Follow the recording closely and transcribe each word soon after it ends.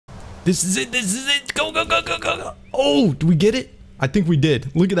This is it. This is it. Go, go, go, go, go, go. Oh, do we get it? I think we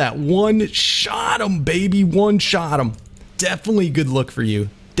did. Look at that. One shot him, baby. One shot him. Definitely a good look for you.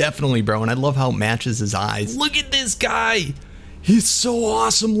 Definitely, bro. And I love how it matches his eyes. Look at this guy. He's so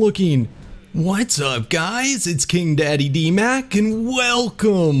awesome looking. What's up, guys? It's KingDaddyDMAC,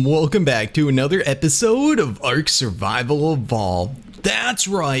 and welcome back to another episode of Ark Survival Evolved. That's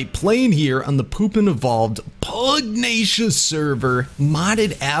right, playing here on the Poopin' Evolved Pugnacia server,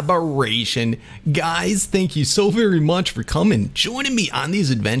 modded Aberration. Guys, thank you so very much for coming, joining me on these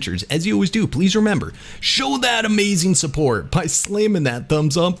adventures. As you always do, please remember, show that amazing support by slamming that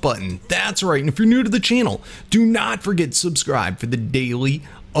thumbs up button. That's right, and if you're new to the channel, do not forget to subscribe for the daily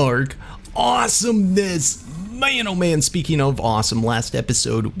Ark awesomeness. Man, oh man, speaking of awesome, last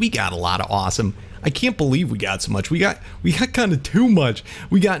episode, we got a lot of awesome. I can't believe we got so much. We got kind of too much.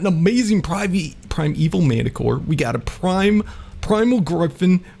 We got an amazing primeval manticore. We got a primal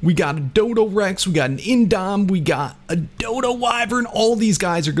gryphon. We got a dodo rex. We got an indom. We got a dodo wyvern. All these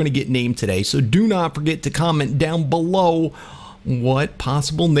guys are going to get named today. So do not forget to comment down below what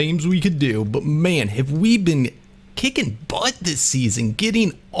possible names we could do. But man, have we been kicking butt this season,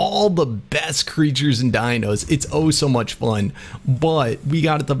 getting all the best creatures and dinos. It's oh so much fun. But we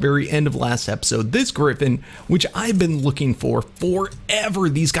got at the very end of last episode this griffin, which I've been looking for forever.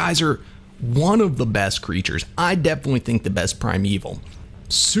 These guys are one of the best creatures. I definitely think the best primeval.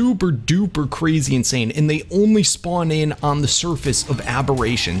 Super duper crazy insane, and they only spawn in on the surface of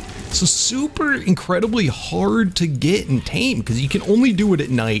Aberration. So super incredibly hard to get and tame because you can only do it at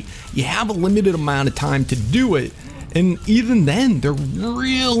night. You have a limited amount of time to do it, and even then they're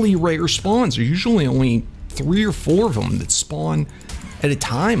really rare spawns. There's usually only 3 or 4 of them that spawn at a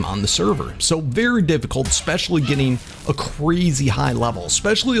time on the server. So very difficult, especially getting a crazy high level,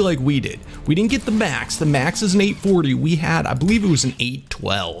 especially like we did. We didn't get the max. The max is an 840. We had, I believe it was an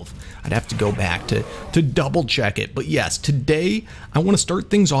 812. I'd have to go back to double check it. But yes, today I want to start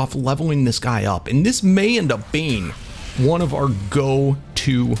things off leveling this guy up. And this may end up being one of our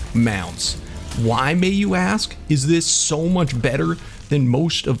go-to mounts. Why, may you ask? Is this so much better than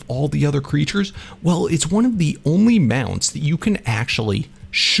most of all the other creatures? Well, it's one of the only mounts that you can actually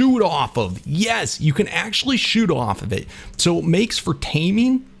shoot off of. Yes, you can actually shoot off of it. So it makes for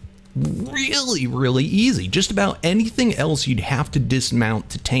taming really, really easy. Just about anything else you'd have to dismount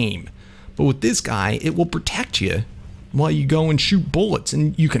to tame. But with this guy, it will protect you while you go and shoot bullets,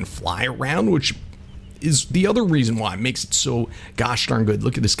 and you can fly around, which is the other reason why it makes it so gosh darn good.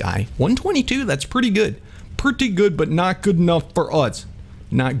 Look at this guy. 122, that's pretty good. Pretty good, but not good enough for us.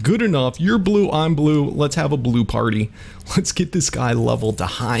 Not good enough. You're blue, I'm blue. Let's have a blue party. Let's get this guy leveled to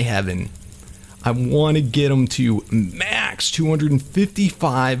high heaven. I want to get him to max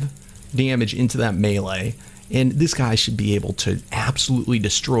 255 damage into that melee. And this guy should be able to absolutely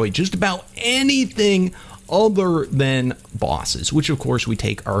destroy just about anything other than bosses, which of course we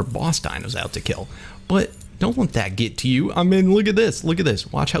take our boss dinos out to kill. But don't let that get to you. I mean, look at this. Look at this.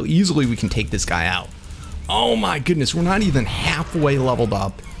 Watch how easily we can take this guy out. Oh my goodness, we're not even halfway leveled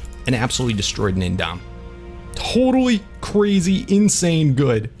up and absolutely destroyed an indom. Totally crazy, insane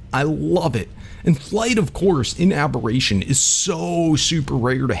good. I love it. And flight, of course, in Aberration is so super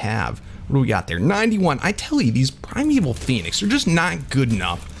rare to have. What do we got there? 91. I tell you, these primeval phoenix are just not good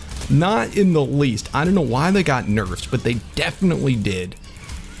enough. Not in the least. I don't know why they got nerfed, but they definitely did.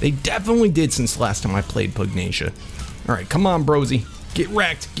 They definitely did since last time I played Pugnacia. All right, come on, brosy. Get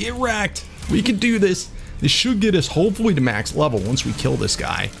wrecked. Get wrecked. We can do this. This should get us hopefully to max level once we kill this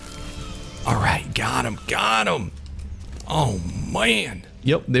guy. All right, got him, got him. Oh man.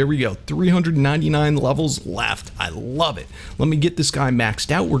 Yep, there we go. 399 levels left. I love it. Let me get this guy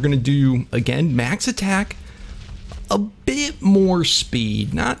maxed out. We're gonna do, again, max attack, a bit more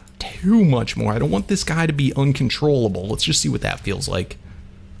speed, not too much more. I don't want this guy to be uncontrollable. Let's just see what that feels like.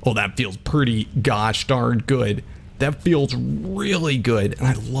 Oh, that feels pretty gosh darn good. That feels really good, and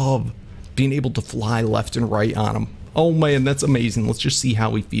I love being able to fly left and right on him. Oh man, that's amazing. Let's just see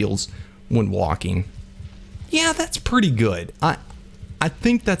how he feels when walking. Yeah, that's pretty good. I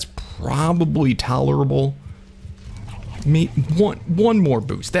think that's probably tolerable. One more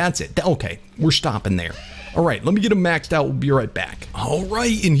boost. That's it. Okay, we're stopping there. All right, let me get him maxed out. We'll be right back. All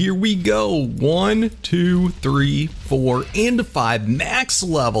right, and here we go. 1, 2, 3, 4, and a 5. Max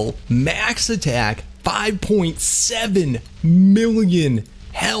level, max attack, 5.7 million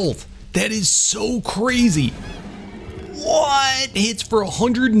health. That is so crazy. What? Hits for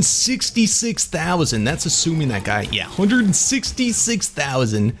 166,000. That's assuming that guy, yeah,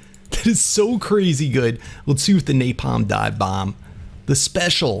 166,000. That is so crazy good. Let's see with the napalm dive bomb. The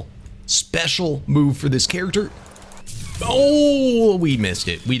special move for this character. Oh, we missed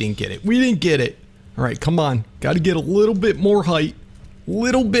it. We didn't get it. We didn't get it. All right, come on. Got to get a little bit more height.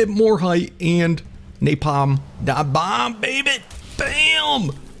 Little bit more height. And napalm. Da bomb, baby.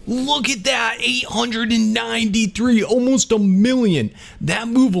 Bam. Look at that. 893. Almost a million. That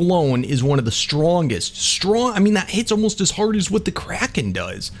move alone is one of the strongest. I mean, that hits almost as hard as what the Kraken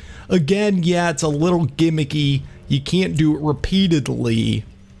does. Again, yeah, it's a little gimmicky. You can't do it repeatedly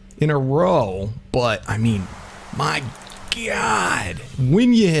in a row. But, I mean, my God,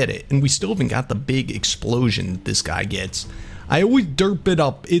 when you hit it, and we still haven't got the big explosion that this guy gets. I always derp it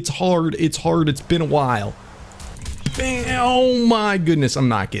up. It's hard. It's hard. It's been a while. Bam. Oh my goodness, I'm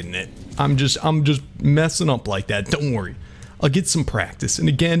not getting it. I'm just messing up like that. Don't worry. I'll get some practice. And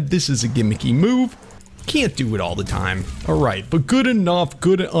again, this is a gimmicky move. Can't do it all the time. All right, but good enough.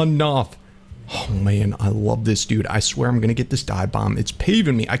 Good enough. Oh man, I love this dude. I swear I'm gonna get this dive bomb. It's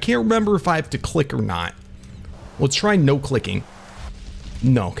paving me. I can't remember if I have to click or not. Let's try no clicking.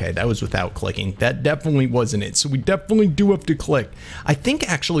 No, okay, that was without clicking. That definitely wasn't it. So we definitely do have to click. I think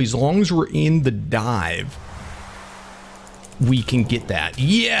actually as long as we're in the dive, we can get that.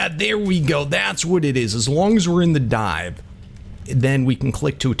 Yeah, there we go. That's what it is. As long as we're in the dive, then we can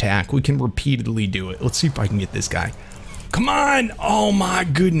click to attack. We can repeatedly do it. Let's see if I can get this guy. Come on. Oh my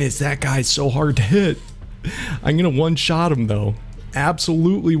goodness, that guy's so hard to hit. I'm gonna one-shot him though.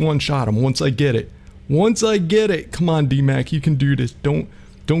 Absolutely one-shot him once I get it. Once I get it. Come on, DMAC, you can do this. Don't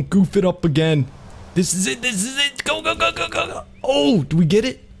goof it up again. This is it. This is it. Go, go, go, go, go, go. Oh, did we get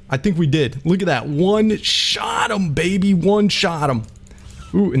it? I think we did. Look at that. One shot him, baby. One shot him.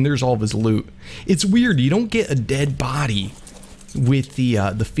 Ooh, and there's all of his loot. It's weird. You don't get a dead body with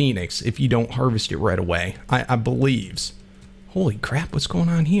the Phoenix if you don't harvest it right away. I believes. Holy crap, what's going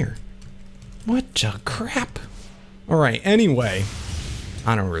on here? What the crap? All right, anyway.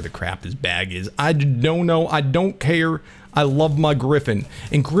 I don't know where the crap his bag is. I don't know. I don't care. I love my Gryphon.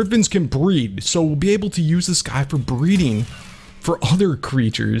 And Gryphons can breed, so we'll be able to use this guy for breeding for other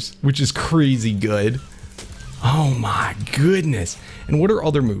creatures, which is crazy good. Oh my goodness. And what are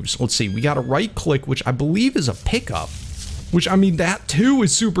other moves? Let's see. We got a right click, which I believe is a pickup, which, I mean, that too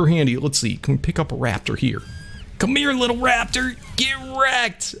is super handy. Let's see. Can we pick up a raptor here? Come here, little raptor. Get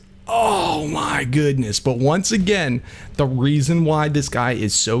wrecked. Oh my goodness. But once again, the reason why this guy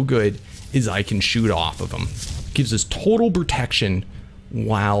is so good is I can shoot off of him. Gives us total protection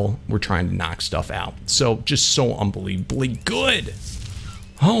while we're trying to knock stuff out. So just so unbelievably good.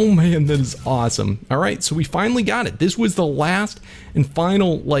 Oh man, that is awesome. All right, so we finally got it. This was the last and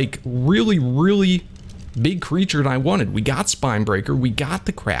final, like, really big creature that I wanted. We got Spinebreaker, we got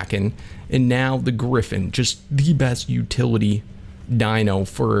the Kraken, and now the Gryphon. Just the best utility dino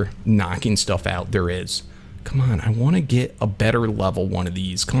for knocking stuff out there is. Come on, I want to get a better level one of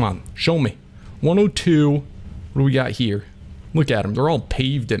these. Come on, show me. 102. What do we got here? Look at them. They're all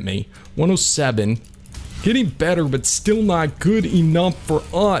paved at me. 107. Getting better, but still not good enough for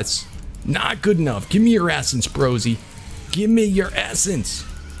us. Not good enough. Give me your essence, brosy. Give me your essence.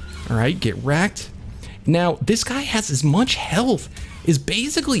 All right, get wrecked. Now, this guy has as much health as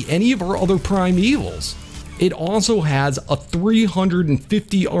basically any of our other primevals. It also has a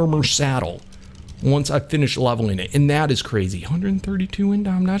 350 armor saddle once I finish leveling it, and that is crazy. 132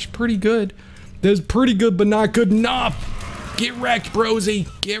 indom, that's pretty good. That's pretty good, but not good enough. Get wrecked, brosy.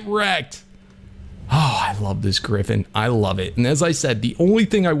 Get wrecked. Oh, I love this Gryphon. I love it. And as I said, the only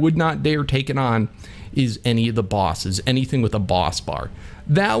thing I would not dare take it on is any of the bosses, anything with a boss bar.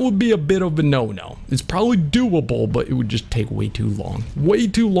 That would be a bit of a no-no. It's probably doable, but it would just take way too long. Way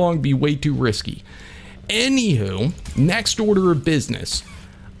too long, be way too risky. Anywho, next order of business.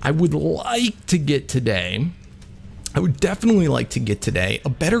 I would like to get today, I would definitely like to get today a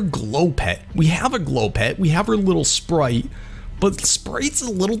better glow pet. We have a glow pet, we have our little sprite, but Sprite's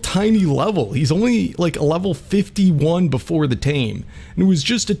a little tiny level. He's only like a level 51 before the tame. And it was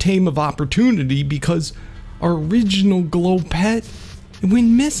just a tame of opportunity because our original glow pet went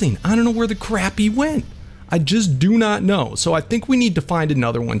missing. I don't know where the crap he went. I just do not know. So I think we need to find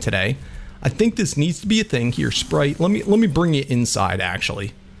another one today. I think this needs to be a thing here, Sprite. Let me bring you inside,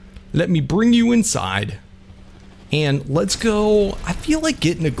 actually. Let me bring you inside. And let's go. I feel like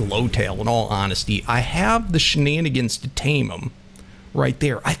getting a Glowtail, in all honesty. I have the shenanigans to tame him right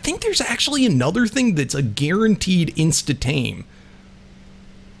there. I think there's actually another thing that's a guaranteed insta-tame.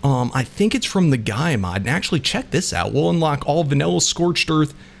 I think it's from the Gaia mod. And actually, check this out. We'll unlock all Vanilla, Scorched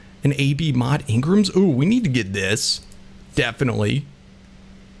Earth, and AB mod Ingrams. Ooh, we need to get this. Definitely.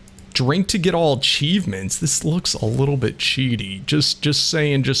 Drink to get all achievements. This looks a little bit cheaty. Just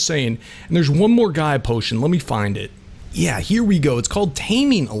saying, just saying. And there's one more Gaia potion. Let me find it. Yeah, here we go. It's called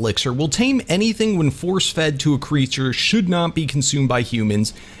Taming Elixir. Will tame anything when force-fed to a creature. Should not be consumed by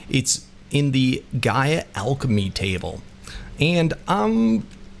humans. It's in the Gaia alchemy table. And I'm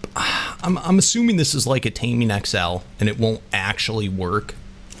assuming this is like a Taming XL and it won't actually work.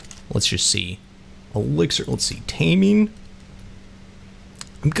 Let's just see. Elixir, let's see. Taming.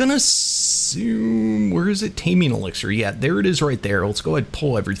 I'm gonna assume, where is it? Taming Elixir. Yeah, there it is right there. Let's go ahead and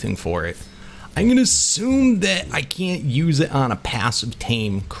pull everything for it. I'm gonna assume that I can't use it on a passive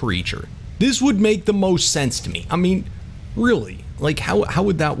tame creature. This would make the most sense to me. I mean, really, like how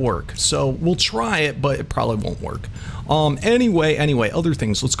would that work? So we'll try it, but it probably won't work. Anyway, other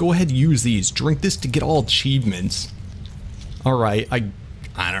things. Let's go ahead and use these. Drink this to get all achievements. All right,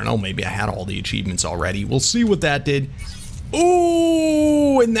 I don't know, maybe I had all the achievements already. We'll see what that did.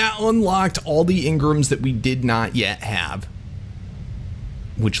 Ooh, and that unlocked all the Ingrams that we did not yet have,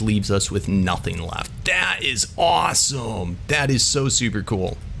 which leaves us with nothing left. That is awesome. That is so super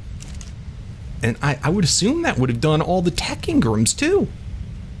cool. And I would assume that would have done all the tech Ingrams too.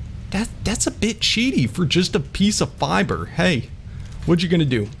 That's a bit cheaty for just a piece of fiber. Hey, what you gonna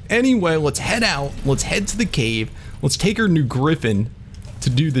do? Anyway, let's head out. Let's head to the cave. Let's take our new Griffin to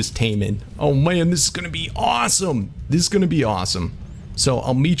do this taming. Oh man, this is gonna be awesome. This is gonna be awesome. So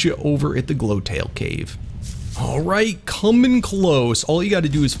I'll meet you over at the Glowtail cave. All right, coming close. All you got to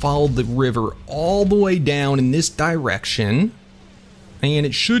do is follow the river all the way down in this direction. And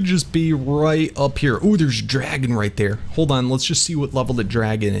it should just be right up here. Oh, there's a dragon right there. Hold on, let's just see what level the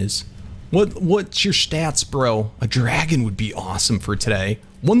dragon is. What's your stats, bro? A dragon would be awesome for today.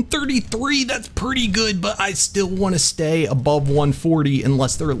 133, that's pretty good, but I still want to stay above 140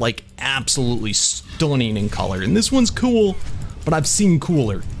 unless they're like absolutely stunning in color. And this one's cool, but I've seen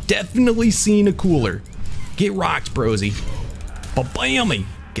cooler. Definitely seen a cooler. Get rocked, brosy. Ba-bammy.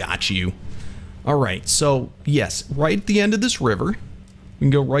 Got you. All right, so yes, right at the end of this river. We can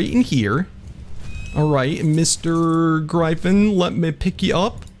go right in here. All right, Mr. Gryphon, let me pick you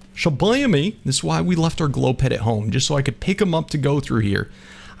up. Shablammy. This is why we left our glow pet at home, just so I could pick him up to go through here.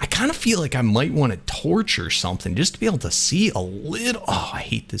 I kind of feel like I might want a torch or something just to be able to see a little. Oh, I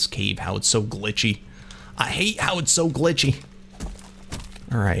hate this cave, how it's so glitchy. I hate how it's so glitchy.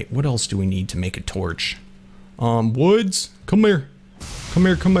 All right, what else do we need to make a torch? Woods? Come here. Come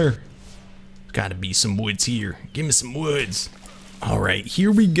here, come here. Gotta be some woods here. Give me some woods. All right,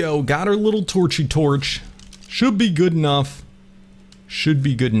 here we go. Got our little torchy torch. Should be good enough. Should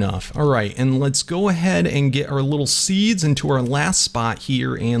be good enough. All right, and let's go ahead and get our little seeds into our last spot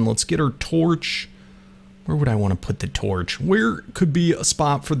here, and let's get our torch. Where would I want to put the torch? Where could be a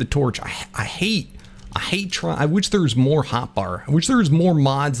spot for the torch? I hate trying. I wish there was more hotbar. I wish there was more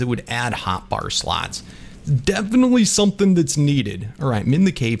mods that would add hotbar slots. Definitely something that's needed. All right, I'm in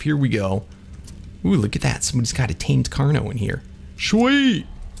the cave. Here we go. Ooh, look at that. Somebody's got a tamed Carno in here. Sweet.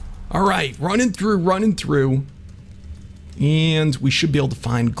 All right, running through. And we should be able to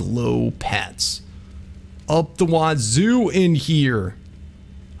find glow pets. Up the wazoo in here.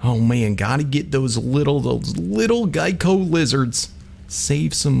 Oh man, gotta get those little Geico lizards.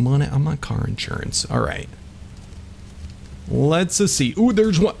 Save some money on my car insurance. All right. Let's see. Ooh,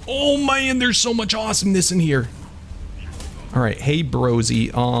 there's one. Oh man, there's so much awesomeness in here. All right, hey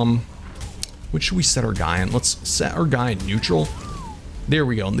brosy. What should we set our guy in? Let's set our guy in neutral. There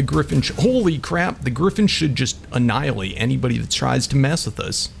we go. And the Griffin, holy crap, the Griffin should just annihilate anybody that tries to mess with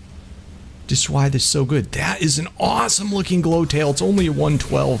us. Just why this is so good. That is an awesome looking Glowtail. It's only a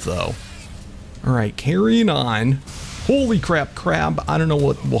 112 though. All right, carrying on. Holy crap, crab. I don't know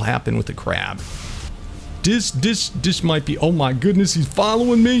what will happen with the crab. This might be, oh my goodness, he's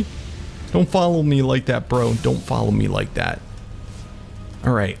following me. Don't follow me like that, bro. Don't follow me like that.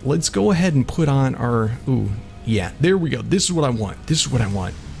 All right, let's go ahead and put on our, ooh, yeah, there we go. This is what I want. This is what I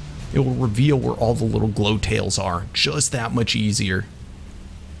want. It will reveal where all the little Glowtails are. Just that much easier.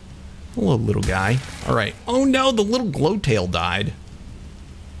 Hello, little guy. All right. Oh no, the little Glowtail died.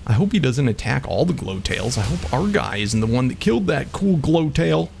 I hope he doesn't attack all the Glowtails. I hope our guy isn't the one that killed that cool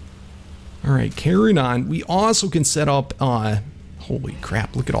Glowtail. All right, carrying on. We also can set up, holy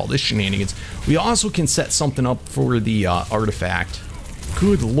crap, look at all this shenanigans. We also can set something up for the artifact.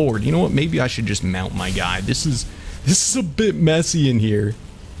 Good lord, you know what? Maybe I should just mount my guy. This is a bit messy in here.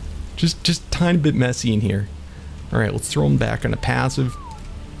 Just a tiny bit messy in here. All right, let's throw him back on a passive.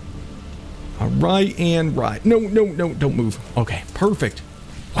 All right, and right. No, don't move. Okay, perfect.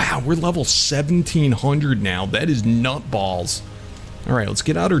 Wow, we're level 1700 now. That is nutballs. All right, let's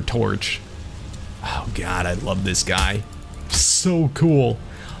get out our torch. Oh god, I love this guy. So cool.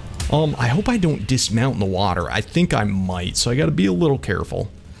 I hope I don't dismount in the water. I think I might, so I gotta be a little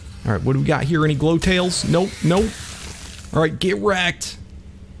careful. All right, what do we got here? Any Glowtails? Nope, nope. All right, get wrecked.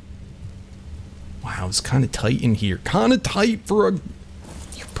 Wow, it's kind of tight in here. Kind of tight for a...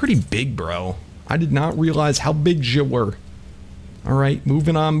 You're pretty big, bro. I did not realize how big you were. All right,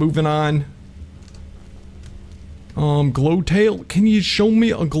 moving on, moving on. Glowtail, can you show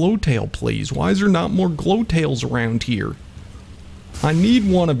me a Glowtail, please? Why is there not more Glowtails around here? I need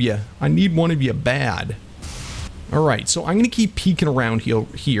one of you. I need one of you bad. All right, so I'm going to keep peeking around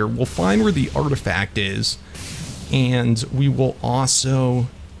here. We'll find where the artifact is. And we will also...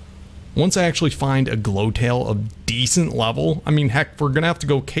 Once I actually find a Glowtail of decent level... I mean, heck, we're going to have to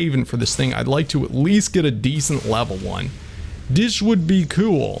go caving for this thing. I'd like to at least get a decent level one. This would be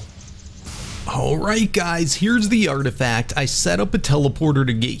cool. Alright guys, here's the artifact. I set up a teleporter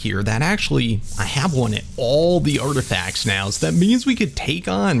to get here. That actually, I have one at all the artifacts now, so that means we could take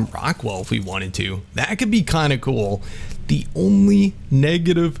on Rockwell if we wanted to. That could be kind of cool. The only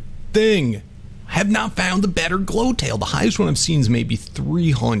negative thing, I have not found a better Glowtail. The highest one I've seen is maybe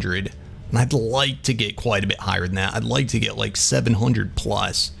 300, and I'd like to get quite a bit higher than that. I'd like to get like 700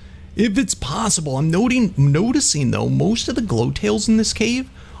 plus, if it's possible. I'm noticing though, most of the Glowtails in this cave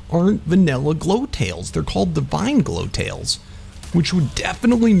aren't vanilla Glowtails. They're called Divine Glowtails, which would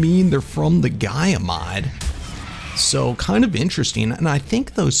definitely mean they're from the Gaia mod. So kind of interesting, and I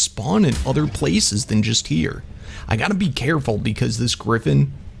think those spawn in other places than just here. I gotta be careful because this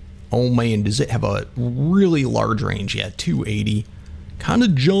Griffin, oh man, does it have a really large range. Yeah, 280. Kind of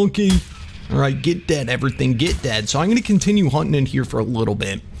junky. Alright, get dead, everything, get dead. So I'm gonna continue hunting in here for a little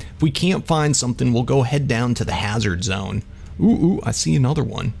bit. If we can't find something, we'll go head down to the hazard zone. Ooh, I see another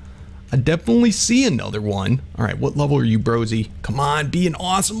one. I definitely see another one. All right, what level are you, Brosy? Come on, be an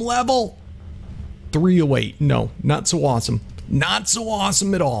awesome level. 308. No, not so awesome. Not so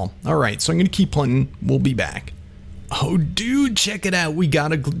awesome at all. All right, so I'm going to keep hunting. We'll be back. Oh, dude, check it out. We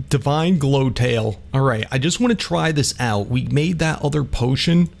got a Divine Glowtail. All right, I just want to try this out. We made that other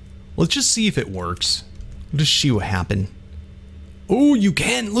potion. Let's just see if it works. Let's just see what happened. Oh, you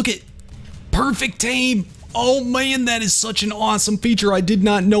can. Look at perfect tame. Oh man, that is such an awesome feature. I did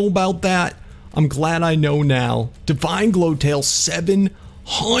not know about that. I'm glad I know now. Divine Glowtail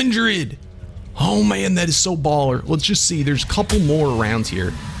 700. Oh man, that is so baller. Let's just see. There's a couple more around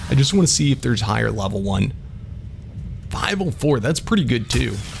here. I just want to see if there's higher level one. 504, that's pretty good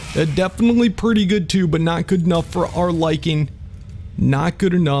too. That's definitely pretty good too, but not good enough for our liking. Not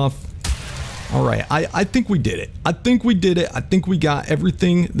good enough. All right, I think we did it. I think we did it. I think we got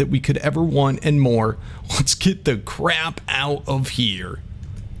everything that we could ever want and more. Let's get the crap out of here.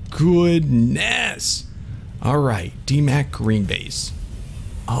 Goodness. All right, DMAC green base.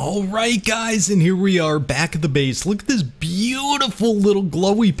 All right, guys, and here we are back at the base. Look at this beautiful little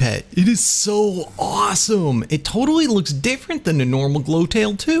glowy pet. It is so awesome. It totally looks different than a normal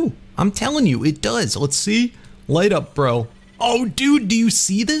Glowtail too. I'm telling you, it does. Let's see. Light up, bro. Oh, dude, do you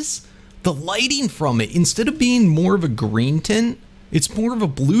see this? The lighting from it, instead of being more of a green tint, it's more of a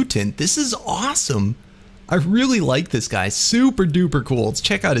blue tint. This is awesome. I really like this guy. Super duper cool. Let's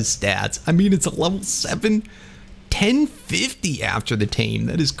check out his stats. I mean, it's a level 7, 1050 after the tame.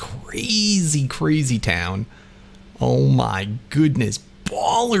 That is crazy, crazy town. Oh my goodness.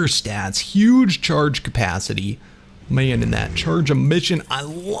 Baller stats. Huge charge capacity. Man, in that charge emission, I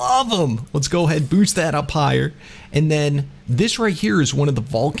love them. Let's go ahead, boost that up higher. And then this right here is one of the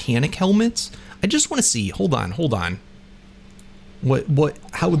volcanic helmets. I just want to see. Hold on.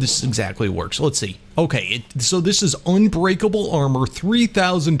 How would this exactly work? So let's see. Okay, so this is unbreakable armor,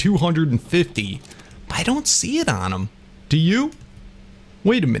 3,250. But I don't see it on him. Do you?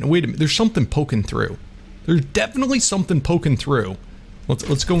 Wait a minute. There's something poking through. There's definitely something poking through.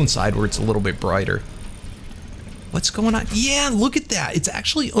 Let's go inside where it's a little bit brighter. What's going on? Yeah, look at that. It's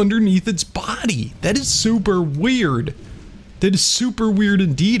actually underneath its body. That is super weird. That is super weird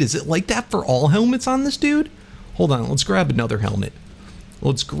indeed. Is it like that for all helmets on this dude? Hold on, let's grab another helmet.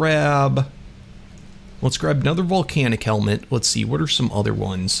 Let's grab another volcanic helmet. Let's see, what are some other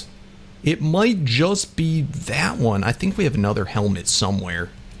ones? It might just be that one. I think we have another helmet somewhere.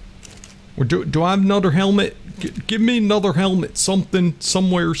 Or do I have another helmet? Give me another helmet. Something,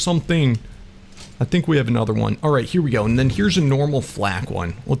 somewhere, something. I think we have another one. All right, here we go. And then here's a normal flak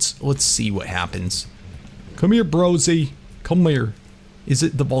one. Let's see what happens. Come here, Brosy. Come here. Is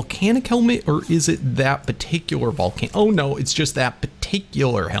it the volcanic helmet or is it that particular volcanic? Oh no, it's just that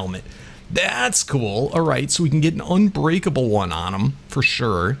particular helmet. That's cool. All right, so we can get an unbreakable one on him for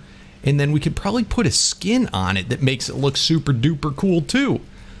sure. And then we could probably put a skin on it that makes it look super duper cool too.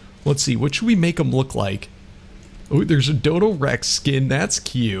 Let's see, what should we make him look like? Oh, there's a Dodo Rex skin. That's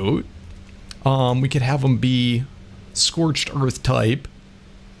cute. We could have him be scorched earth type.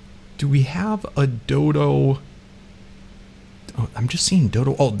 Do we have a Dodo? Oh, I'm just seeing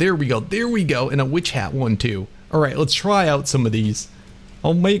dodo. Oh, there we go. There we go. And a witch hat one too. All right, let's try out some of these.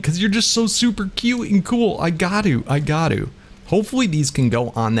 Oh, mate, because you're just so super cute and cool. I got to. Hopefully these can go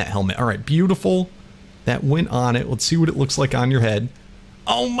on that helmet. All right, beautiful. That went on it. Let's see what it looks like on your head.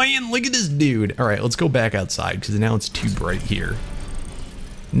 Oh, man, look at this dude. All right, let's go back outside because now it's too bright here.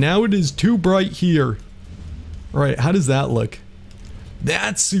 Now it is too bright here. All right, how does that look?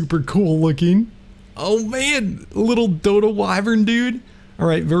 That's super cool looking. Oh, man, little dodo wyvern dude. All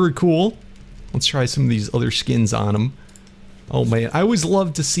right, very cool. Let's try some of these other skins on him. Oh, man, I always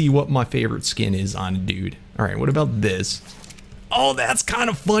love to see what my favorite skin is on a dude. All right, what about this? Oh, that's kind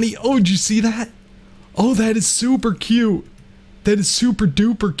of funny. Oh, did you see that? Oh, that is super cute. That is super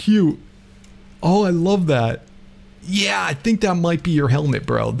duper cute. Oh, I love that. Yeah, I think that might be your helmet,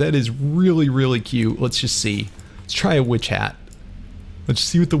 bro. That is really, really cute. Let's just see. Let's try a witch hat. Let's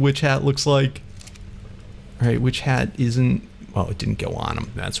see what the witch hat looks like. All right, witch hat isn't... Oh, it didn't go on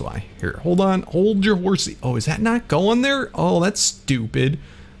him. That's why. Here, hold on. Hold your horsey. Oh, is that not going there? Oh, that's stupid.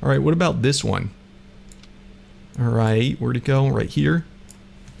 All right, what about this one? All right, where'd it go? Right here.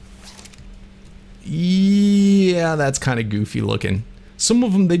 Yeah, that's kind of goofy looking. Some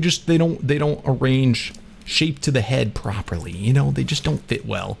of them, they don't arrange shape to the head properly. You know, they just don't fit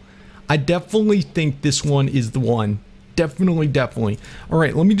well. I definitely think this one is the one. Definitely. All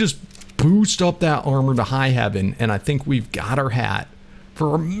right, let me just boost up that armor to high heaven, and I think we've got our hat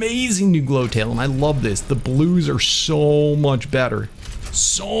for amazing new Glowtail, and I love this. The blues are so much better.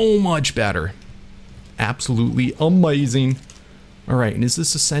 So much better. Absolutely amazing. All right, and is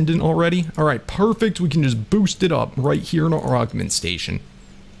this ascendant already? All right, perfect. We can just boost it up right here in our augment station.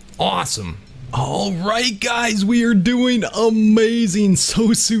 Awesome. All right, guys, we are doing amazing.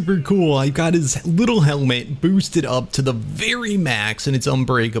 So super cool. I got his little helmet boosted up to the very max, and it's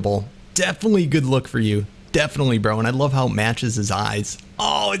unbreakable. Definitely good look for you. Definitely, bro. And I love how it matches his eyes.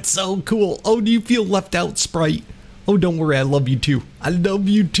 Oh, it's so cool. Oh, do you feel left out, Sprite? Oh, don't worry. I love you too. I love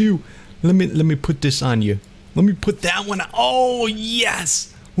you too. Let me put this on you. Let me put that one. Oh,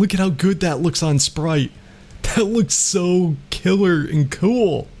 yes. Look at how good that looks on Sprite. That looks so killer and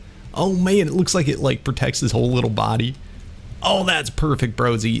cool. Oh, man. It looks like it like protects his whole little body. Oh, that's perfect,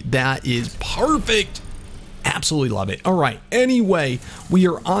 Brosy. That is perfect. Absolutely love it. All right. Anyway, we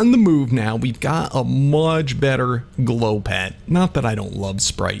are on the move now. We've got a much better glow pet. Not that I don't love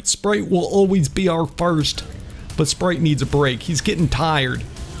Sprite. Sprite will always be our first, but Sprite needs a break. He's getting tired.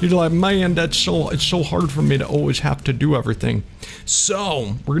 You're like, man, it's so hard for me to always have to do everything.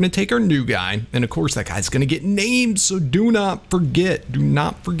 So we're going to take our new guy. And of course, that guy's going to get named. So do not forget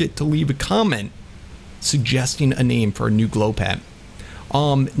to leave a comment suggesting a name for a new glow pet.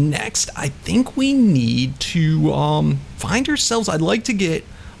 Next, I think we need to find ourselves, I'd like to get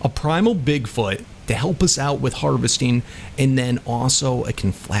a Primal Bigfoot to help us out with harvesting, and then also a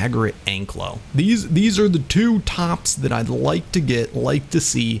conflagrate anklo. These are the two tops that I'd like to get, like to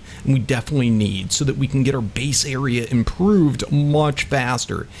see, and we definitely need so that we can get our base area improved much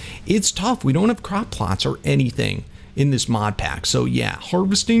faster. It's tough. We don't have crop plots or anything in this mod pack, so yeah,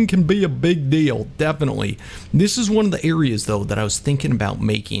 harvesting can be a big deal, definitely. This is one of the areas though that I was thinking about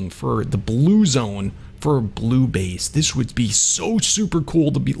making for the blue zone for a blue base. This would be so super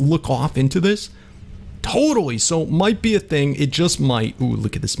cool to look off into this. Totally. So it might be a thing. It just might. Ooh,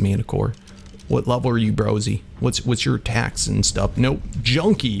 look at this Manicore. What level are you, Brosy? What's your attacks and stuff? Nope.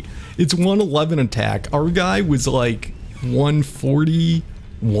 Junkie. It's 111 attack. Our guy was like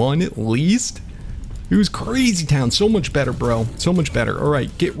 141 at least. It was crazy town. So much better, bro. So much better. All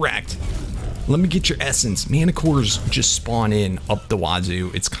right, get wrecked. Let me get your essence. Manicores just spawn in up the wazoo.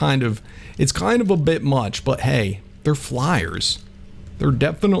 It's kind of a bit much, but hey, they're flyers. They're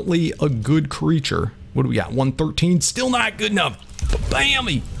definitely a good creature. What do we got? 113. Still not good enough.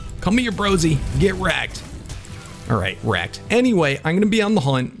 Bammy. Come here, Brosy. Get wrecked. All right, wrecked. Anyway, I'm going to be on the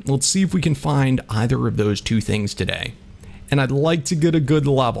hunt. Let's see if we can find either of those two things today. And I'd like to get a good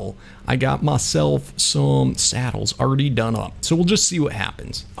level. I got myself some saddles already done up. So we'll just see what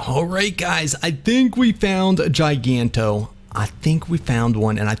happens. All right, guys. I think we found a Giganto. I think we found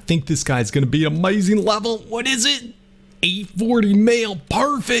one. And I think this guy's going to be an amazing level. What is it? 840 male.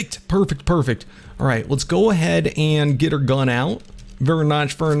 Perfect. Perfect. Perfect. All right, let's go ahead and get our gun out. Very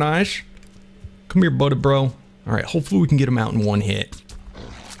nice, very nice. Come here, buddy, bro. All right, hopefully we can get him out in one hit.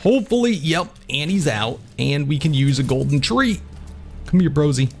 Hopefully, yep, and he's out, and we can use a golden treat. Come here,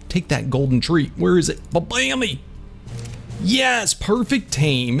 Brosy. Take that golden treat. Where is it? Ba-bammy. Yes, perfect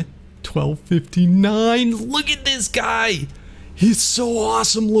tame. 1259. Look at this guy. He's so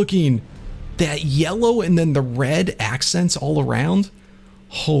awesome looking. That yellow and then the red accents all around.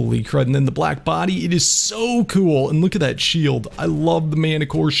 Holy crud. And then the black body, it is so cool. And look at that shield. I love the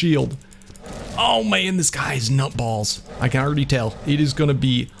Manicore shield. Oh man, this guy is nutballs. I can already tell. It is going to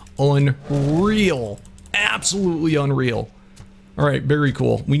be unreal. Absolutely unreal. All right, very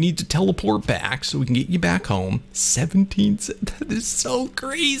cool. We need to teleport back so we can get you back home. 17, that is so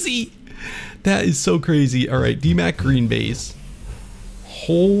crazy. That is so crazy. All right, DMAC green base.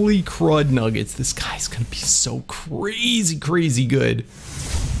 Holy crud nuggets. This guy's gonna be so crazy, crazy good.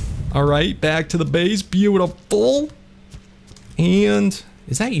 All right, back to the base. Beautiful. And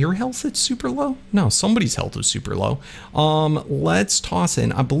is that your health that's super low? No, somebody's health is super low. Let's toss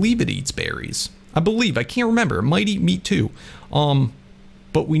in, I believe it eats berries. I believe, I can't remember. It might eat meat too.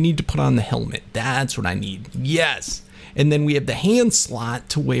 But we need to put on the helmet. That's what I need. Yes. And then we have the hand slot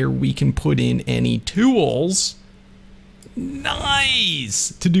to where we can put in any tools.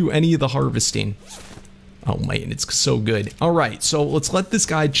 Nice! To do any of the harvesting. Oh man, it's so good. All right, so let's let this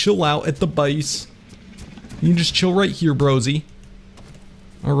guy chill out at the base. You can just chill right here, brosy.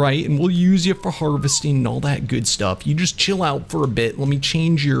 All right, and we'll use you for harvesting and all that good stuff. You just chill out for a bit. Let me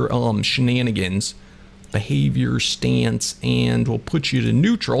change your shenanigans. Behavior, stance, and we'll put you to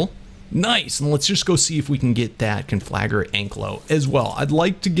neutral. Nice, and let's just go see if we can get that Conflagrate Anklo as well. I'd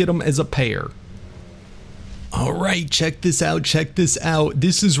like to get them as a pair. All right, check this out, check this out.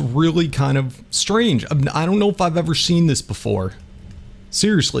 This is really kind of strange. I don't know if I've ever seen this before.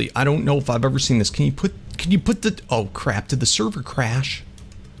 Seriously, I don't know if I've ever seen this. Can you put the, oh crap, did the server crash?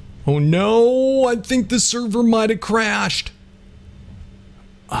 Oh no, I think the server might have crashed.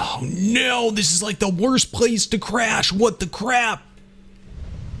 Oh no, this is like the worst place to crash. What the crap?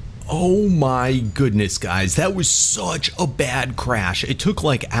 Oh my goodness, guys. That was such a bad crash. It took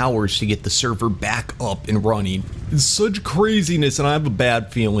like hours to get the server back up and running. It's such craziness, and I have a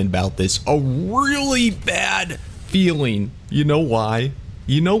bad feeling about this. A really bad feeling. You know why?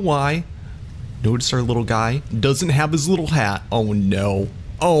 You know why? Notice our little guy doesn't have his little hat. Oh no.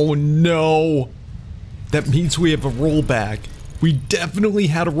 Oh no. That means we have a rollback. We definitely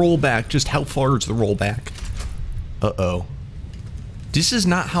had a rollback. Just how far is the rollback? Uh-oh. This is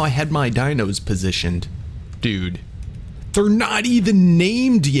not how I had my dinos positioned. Dude. They're not even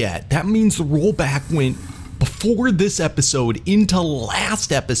named yet. That means the rollback went before this episode into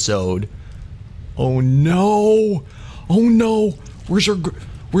last episode. Oh no. Oh no. Where's our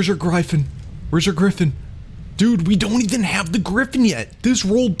Gryphon? Where's our Griffin? Dude, we don't even have the Griffin yet. This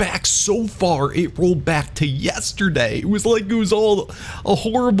rolled back so far, it rolled back to yesterday. It was like it was all a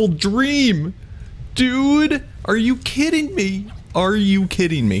horrible dream. Dude, are you kidding me? Are you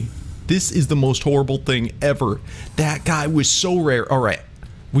kidding me? This is the most horrible thing ever. That guy was so rare. All right,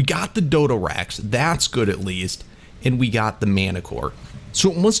 we got the Dodorax. That's good at least. And we got the Manicore.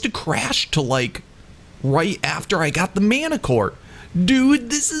 So it must have crashed to like right after I got the Manicore. Dude,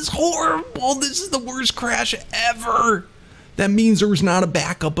 this is horrible. This is the worst crash ever. That means there was not a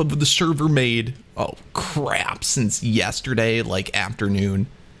backup of the server made. Oh, crap. Since yesterday, like afternoon.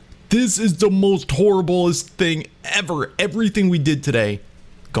 This is the most horriblest thing ever. Everything we did today,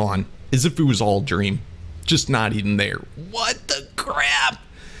 gone. As if it was all a dream. Just not even there. What the crap?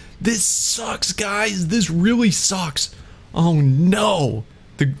 This sucks, guys. This really sucks. Oh, no.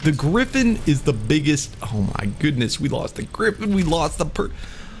 The Griffin is the biggest. Oh my goodness, we lost the Griffin. We lost the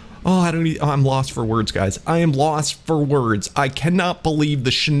I'm lost for words, guys. I am lost for words. I cannot believe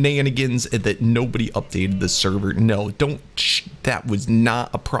the shenanigans that nobody updated the server. No, that was not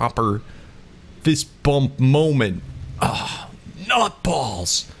a proper fist bump moment. Oh,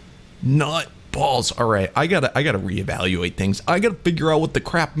 nutballs. Nutballs. All right, I gotta reevaluate things. I gotta figure out what the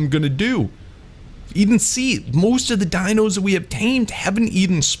crap I'm gonna do. Even see, most of the dinos that we have tamed haven't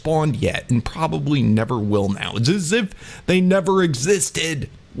even spawned yet and probably never will now. It's as if they never existed.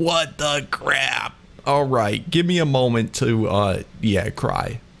 What the crap? All right, give me a moment to,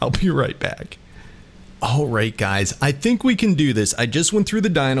 cry. I'll be right back. All right, guys, I think we can do this. I just went through the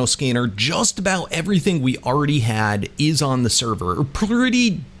dino scanner. Just about everything we already had is on the server, or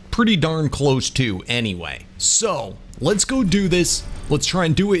pretty darn close to anyway. So let's go do this. Let's try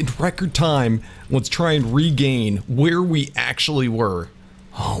and do it in record time. Let's try and regain where we actually were.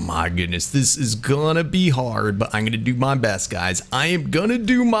 Oh my goodness, this is gonna be hard, but I'm gonna do my best, guys. I am gonna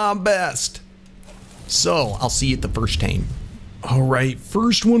do my best. So I'll see you at the first tame. All right,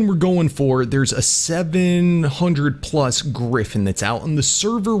 first one we're going for, there's a 700 plus Griffin that's out on the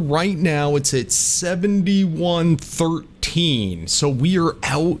server right now. It's at 7113. So we are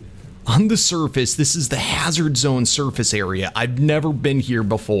out on the surface. This is the hazard zone surface area. I've never been here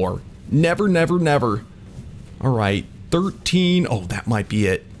before. Never, never, never. All right, 13. Oh, that might be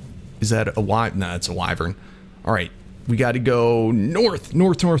it. Is that a wyvern? No, it's a wyvern. All right, We got to go north,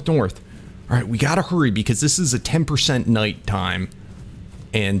 north, north, north. All right, we got to hurry because this is a 10% night time.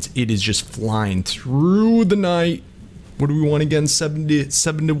 And it is just flying through the night. What do we want again? 7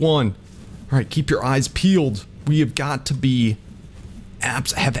 to 1. All right, keep your eyes peeled. We have got to be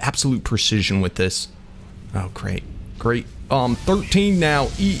have absolute precision with this. Oh, great, great. 13 now.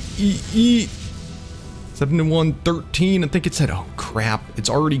 Eat. 7 to 1, 13. I think it said. Oh crap! It's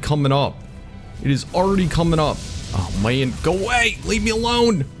already coming up. It is already coming up. Oh man, go away! Leave me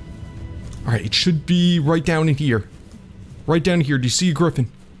alone. All right, it should be right down in here. Right down here. Do you see a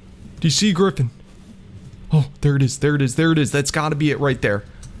griffin? Do you see a griffin? Oh, there it is. There it is. There it is. That's got to be it right there.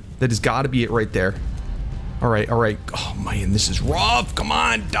 That has got to be it right there. All right, all right. Oh man, this is rough. Come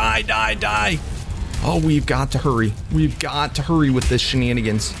on, die, die, die. Oh, we've got to hurry. We've got to hurry with this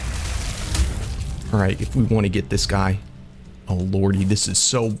shenanigans. All right, if we want to get this guy. Oh lordy, this is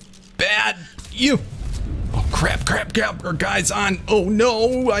so bad. You. Oh crap, crap, crap. Our guy's on. Oh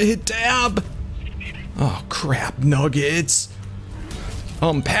no, I hit tab. Oh crap, nuggets.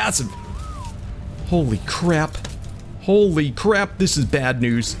 Passive. Holy crap. Holy crap, this is bad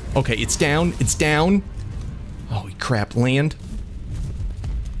news. Okay, it's down. It's down. Holy crap, land.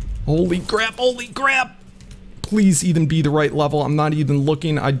 Holy crap, holy crap. Please even be the right level. I'm not even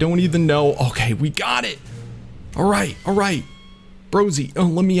looking. I don't even know. Okay, we got it. All right, all right. Brosy, oh,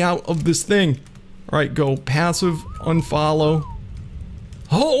 let me out of this thing. All right, go passive, unfollow.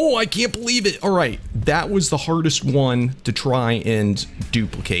 Oh, I can't believe it. All right, that was the hardest one to try and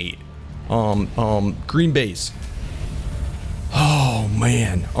duplicate. Green base. Oh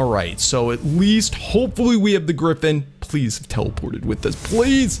man. All right, so at least hopefully we have the griffin. Please have teleported with us,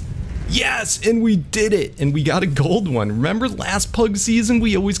 please. Yes, and we did it, and we got a gold one. Remember last pug season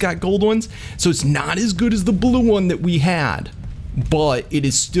we always got gold ones? So it's not as good as the blue one that we had, but it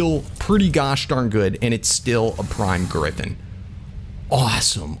is still pretty gosh darn good, and it's still a prime griffin.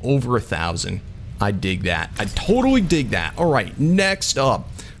 Awesome, over 1,000. I dig that. I totally dig that. All right, next up.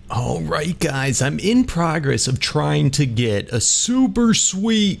 All right, guys, I'm in progress of trying to get a super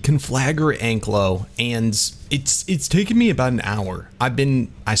sweet conflagrate anklo, and it's taken me about an hour.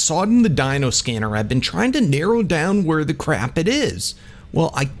 I saw it in the dino scanner. I've been trying to narrow down where the crap it is.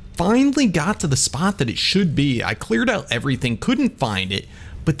 Well, I finally got to the spot that it should be. I cleared out everything, couldn't find it,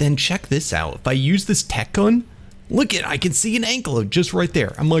 but then check this out. If I use this tech gun, look I can see an anklo just right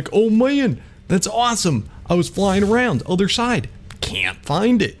there. I'm like, oh man, that's awesome. I was flying around, other side, can't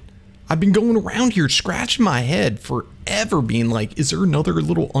find it. I've been going around here scratching my head forever being like, is there another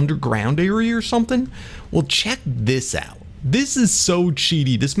little underground area or something? Well, check this out. This is so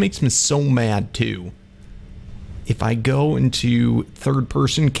cheaty. This makes me so mad too. If I go into third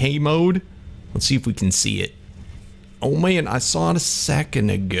person K mode, let's see if we can see it. Oh man, I saw it a second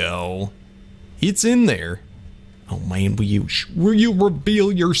ago. It's in there. Oh man, will you reveal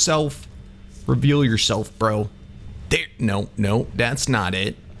yourself? Reveal yourself, bro. There, no, that's not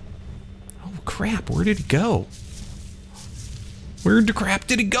it. Crap, where did it go? Where the crap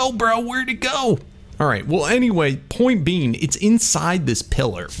did it go, bro? Where'd it go? All right, well, anyway, point being, it's inside this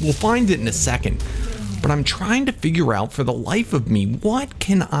pillar. We'll find it in a second, but I'm trying to figure out for the life of me, what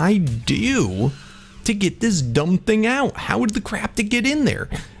can I do to get this dumb thing out? How would the crap to get in there?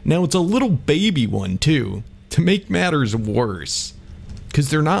 Now, it's a little baby one, too, to make matters worse, because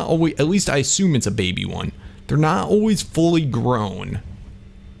they're not always, at least I assume it's a baby one. They're not always fully grown.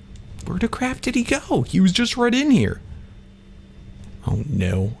 Where the crap did he go? He was just right in here. Oh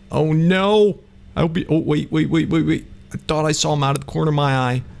no. Oh no. I'll be. Oh, wait. I thought I saw him out of the corner of my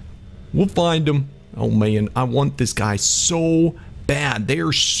eye. We'll find him. Oh man, I want this guy so bad. They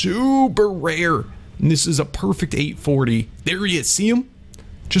are super rare. And this is a perfect 840. There he is. See him?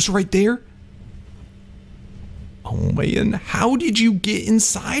 Just right there. Oh man, how did you get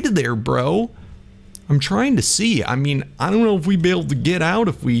inside of there, bro? I'm trying to see. I mean, I don't know if we'd be able to get out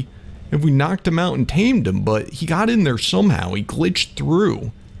if we knocked him out and tamed him, but he got in there somehow. He glitched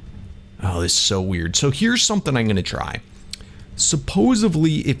through. Oh, this is so weird. So here's something I'm going to try.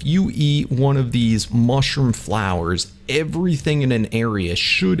 Supposedly, if you eat one of these mushroom flowers, everything in an area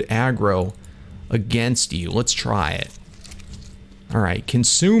should aggro against you. Let's try it. All right,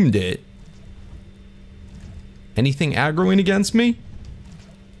 consumed it. Anything aggroing against me?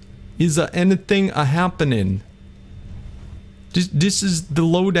 Is anything happening? This is the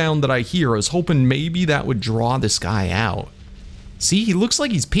lowdown that I hear. I was hoping maybe that would draw this guy out. See, he looks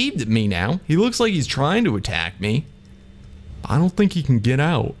like he's peeved at me now. He looks like he's trying to attack me. I don't think he can get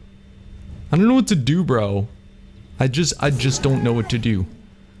out. I don't know what to do, bro. I just don't know what to do.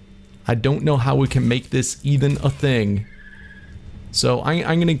 I don't know how we can make this even a thing. So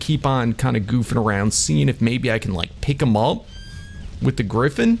I'm gonna keep on kind of goofing around, seeing if maybe I can like pick him up with the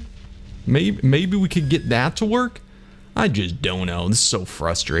Griffin. Maybe we could get that to work. I just don't know. This is so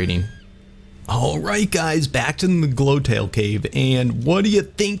frustrating. Alright guys, back to the Glowtail cave, and what do you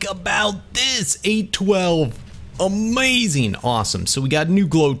think about this? 812. Amazing. Awesome. So we got a new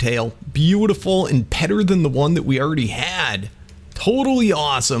Glowtail. Beautiful and better than the one that we already had. Totally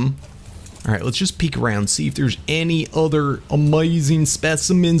awesome. Alright, let's just peek around, see if there's any other amazing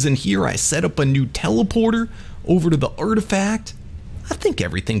specimens in here. I set up a new teleporter over to the artifact. I think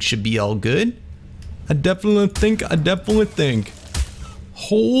everything should be all good. I definitely think.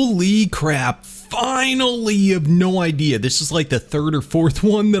 Holy crap, finally! Have no idea. This is like the third or fourth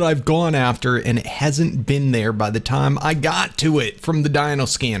one that I've gone after, and it hasn't been there by the time I got to it from the dino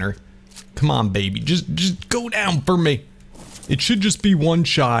scanner. Come on, baby, just go down for me. It should just be one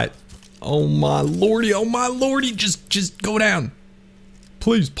shot. Oh my lordy, just go down.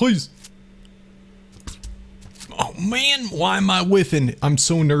 Please. Oh man, why am I whiffing? I'm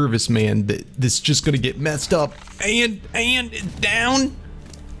so nervous, man, that this is just gonna get messed up. And down.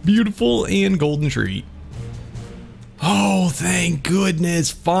 Beautiful and golden treat. Oh, thank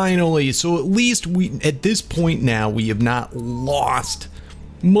goodness, finally. So at least at this point now, we have not lost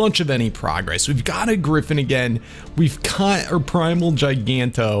much of any progress. We've got a Griffin again. We've got our Primal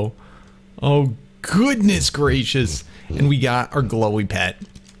Giganto. Oh, goodness gracious. And we got our glowy pet.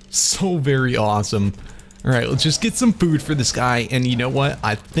 So very awesome. All right, let's just get some food for this guy. And you know what?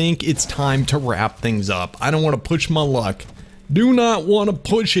 I think it's time to wrap things up. I don't want to push my luck. Do not want to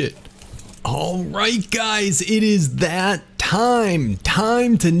push it. All right, guys, it is that time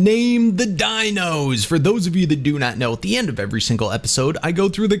to name the dinos. For those of you that do not know, at the end of every single episode, I go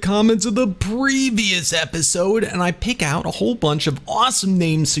through the comments of the previous episode and I pick out a whole bunch of awesome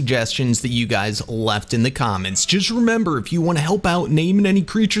name suggestions that you guys left in the comments. Just remember, if you want to help out naming any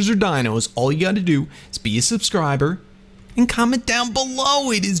creatures or dinos, all you got to do is be a subscriber and comment down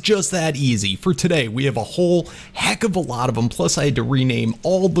below. It is just that easy. For today, we have a whole heck of a lot of them. Plus, I had to rename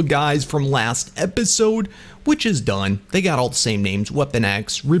all the guys from last episode, which is done. They got all the same names: Weapon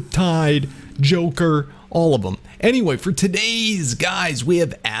X, Riptide, Joker, all of them. Anyway, for today's guys, we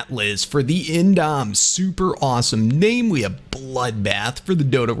have Atlas for the Indom. Super awesome name. We have Bloodbath for the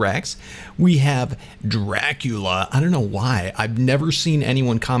Dodo Rex. We have Dracula. I don't know why. I've never seen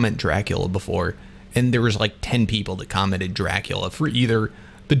anyone comment Dracula before. And there was like 10 people that commented Dracula for either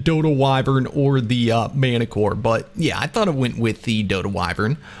the Dodo Wyvern or the Manicore. But yeah, I thought it went with the Dodo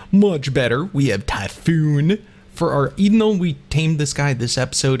Wyvern. Much better. We have Typhoon for our, even though we tamed this guy this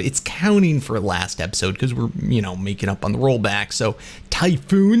episode, it's counting for last episode because we're, you know, making up on the rollback. So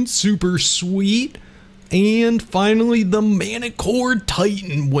Typhoon, super sweet. And finally, the Manicore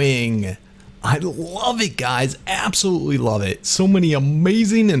Titan Wing. I love it, guys. Absolutely love it. So many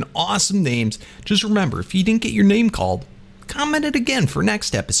amazing and awesome names. Just remember, if you didn't get your name called, comment it again for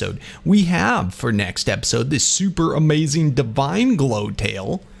next episode. We have for next episode this super amazing Divine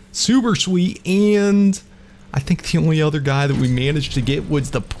Glowtail. Super sweet. And I think the only other guy that we managed to get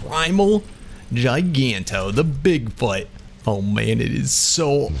was the Primal Giganto, the Bigfoot. Oh man, it is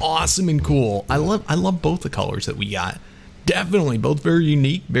so awesome and cool. I love both the colors that we got. Definitely both very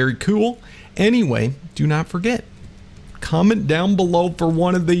unique, very cool. Anyway, do not forget, comment down below for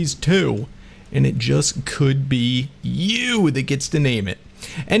one of these two, and it just could be you that gets to name it.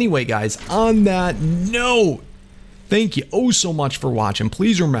 Anyway, guys, on that note, thank you oh so much for watching.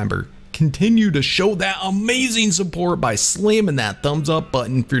 Please remember, continue to show that amazing support by slamming that thumbs up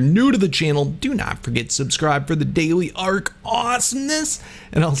button. If you're new to the channel, do not forget to subscribe for the daily ARK awesomeness,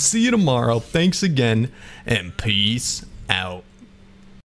 and I'll see you tomorrow. Thanks again, and peace out.